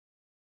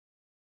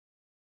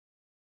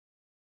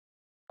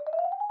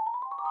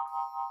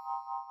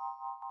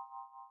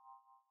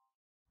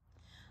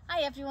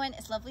Hi everyone,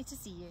 it's lovely to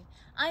see you.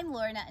 I'm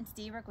Lorna and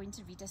today we're going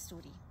to read a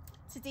story.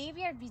 Today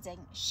we are reading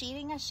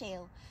Sharing a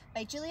Shell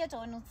by Julia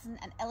Donaldson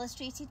and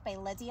illustrated by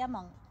Lydia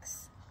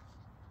Monks.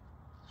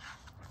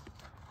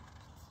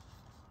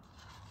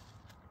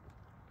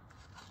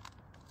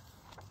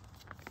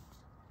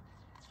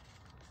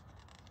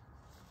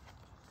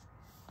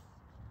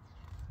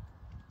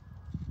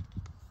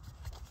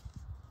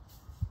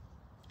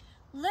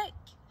 Look,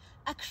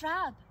 a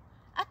crab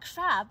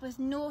with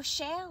no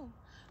shell,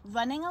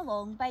 running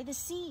along by the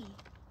sea.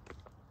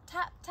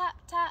 Tap, tap,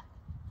 tap.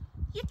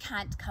 You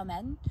can't come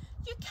in.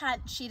 You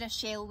can't share a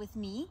shell with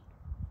me.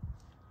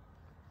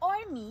 Or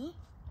me,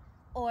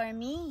 or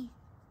me,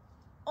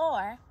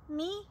 or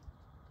me.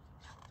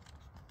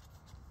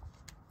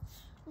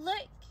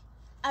 Look,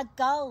 a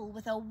gull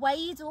with a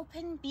wide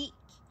open beak.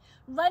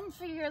 Run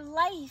for your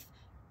life.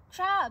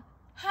 Crab,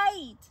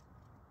 hide.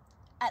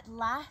 At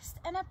last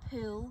in a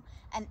pool,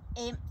 an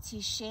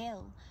empty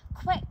shell.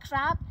 Quick,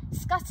 crab,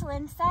 scuttle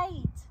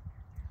inside.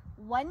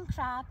 One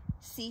crab,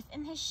 safe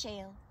in his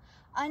shell,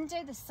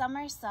 under the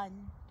summer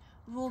sun,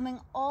 roaming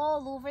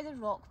all over the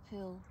rock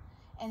pool,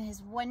 in his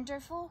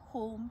wonderful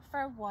home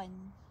for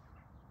one.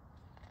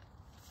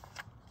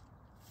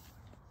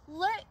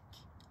 Look,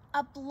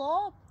 a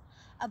blob,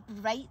 a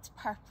bright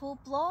purple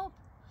blob.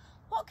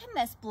 What can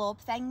this blob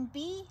thing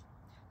be?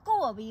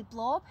 Go away,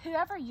 blob,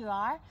 whoever you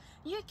are.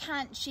 You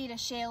can't share a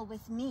shell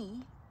with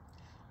me.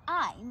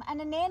 I'm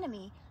an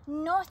anemone,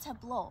 not a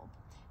blob.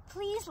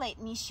 Please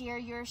let me share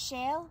your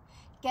shell.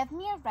 Give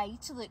me a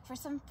ride to look for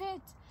some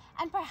food,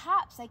 and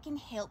perhaps I can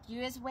help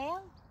you as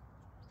well.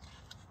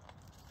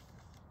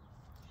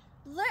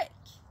 Look,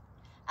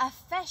 a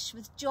fish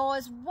with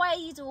jaws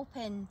wide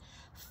open.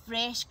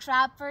 Fresh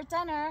crab for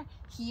dinner,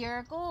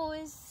 here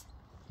goes.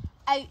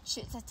 Out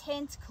shoots a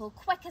tentacle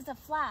quick as a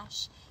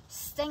flash,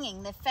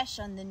 stinging the fish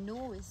on the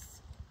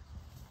nose.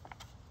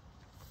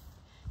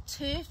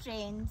 Two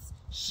friends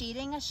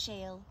sharing a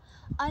shell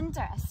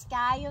under a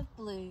sky of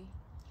blue,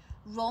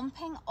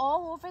 romping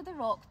all over the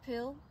rock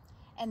pool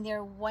in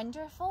their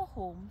wonderful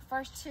home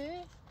for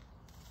two.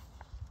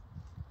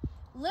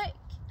 Look,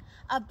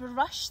 a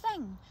brush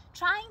thing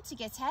trying to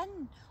get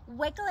in,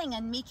 wiggling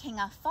and making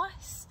a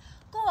fuss.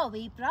 Go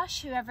away,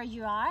 brush, whoever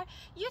you are.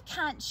 You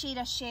can't share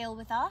a shell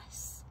with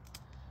us.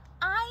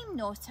 I'm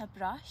not a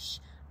brush,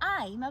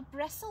 I'm a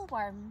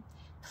bristleworm.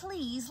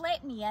 Please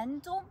let me in,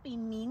 don't be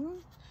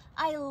mean.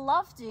 I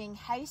love doing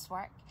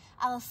housework.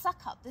 I'll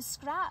suck up the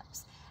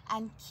scraps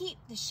and keep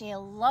the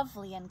shell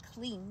lovely and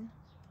clean.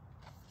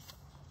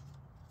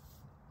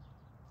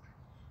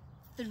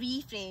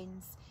 Three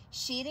friends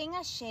sharing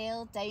a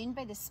shell down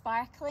by the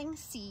sparkling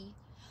sea,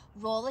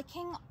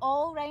 rollicking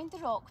all round the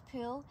rock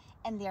pool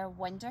in their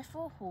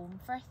wonderful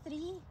home for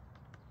three.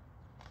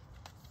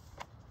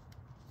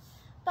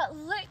 But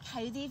look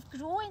how they've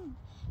grown.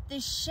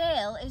 The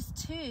shell is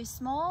too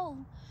small.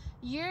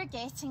 You're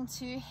getting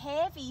too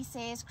heavy,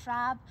 says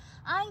Crab.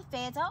 I'm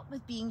fed up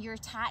with being your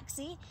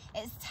taxi.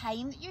 It's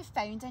time that you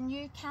found a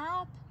new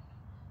cab.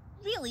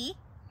 Really?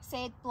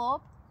 Said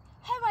Blob.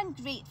 How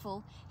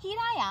ungrateful. Here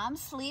I am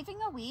slaving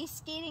away,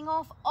 scaring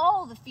off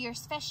all the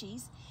fierce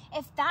fishes.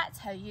 If that's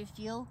how you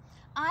feel,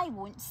 I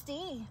won't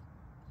stay.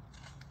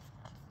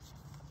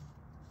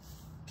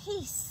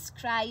 Peace,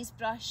 cries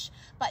Brush,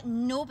 but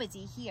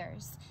nobody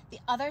hears. The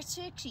other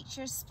two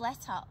creatures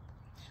split up.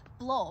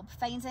 Blob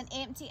finds an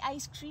empty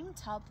ice cream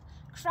tub.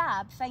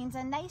 Crab finds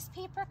a nice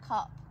paper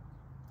cup.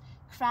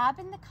 Crab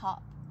in the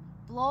cup,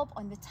 Blob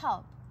on the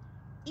tub.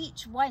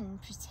 Each one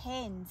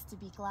pretends to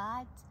be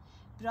glad.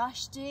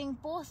 Brush, doing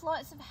both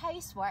lots of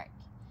housework,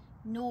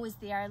 knows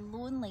they are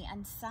lonely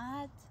and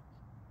sad.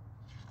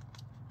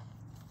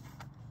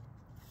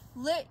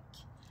 Look,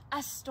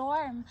 a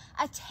storm,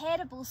 a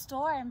terrible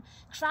storm,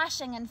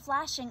 crashing and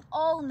flashing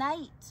all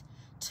night.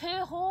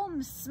 Two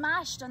homes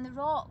smashed on the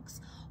rocks.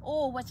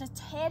 Oh, what a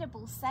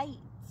terrible sight.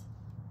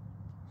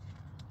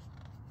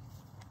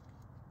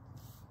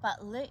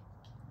 But look,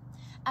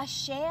 a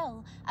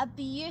shell, a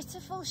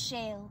beautiful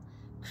shell.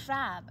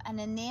 Crab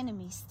and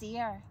anemone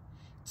stare.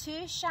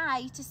 Too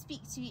shy to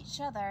speak to each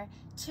other,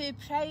 too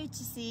proud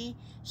to say,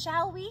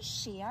 shall we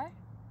share?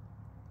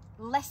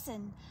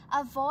 Listen,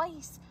 a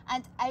voice,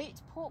 and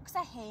out pokes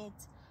a head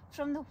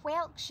from the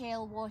whelk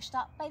shell washed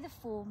up by the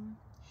foam.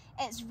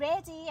 It's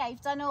ready,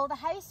 I've done all the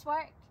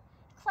housework.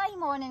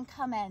 Climb on and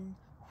come in.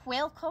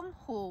 Welcome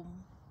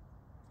home.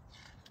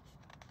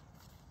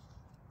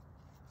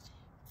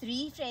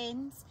 Three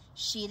friends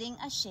sharing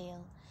a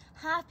shell,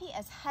 happy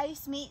as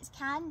housemates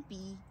can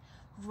be,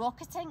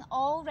 rocketing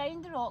all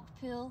round the rock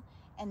pool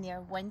in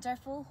their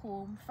wonderful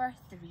home for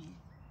three.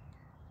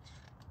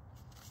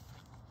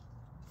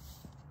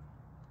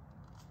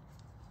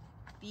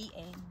 The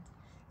end.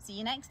 See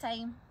you next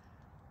time.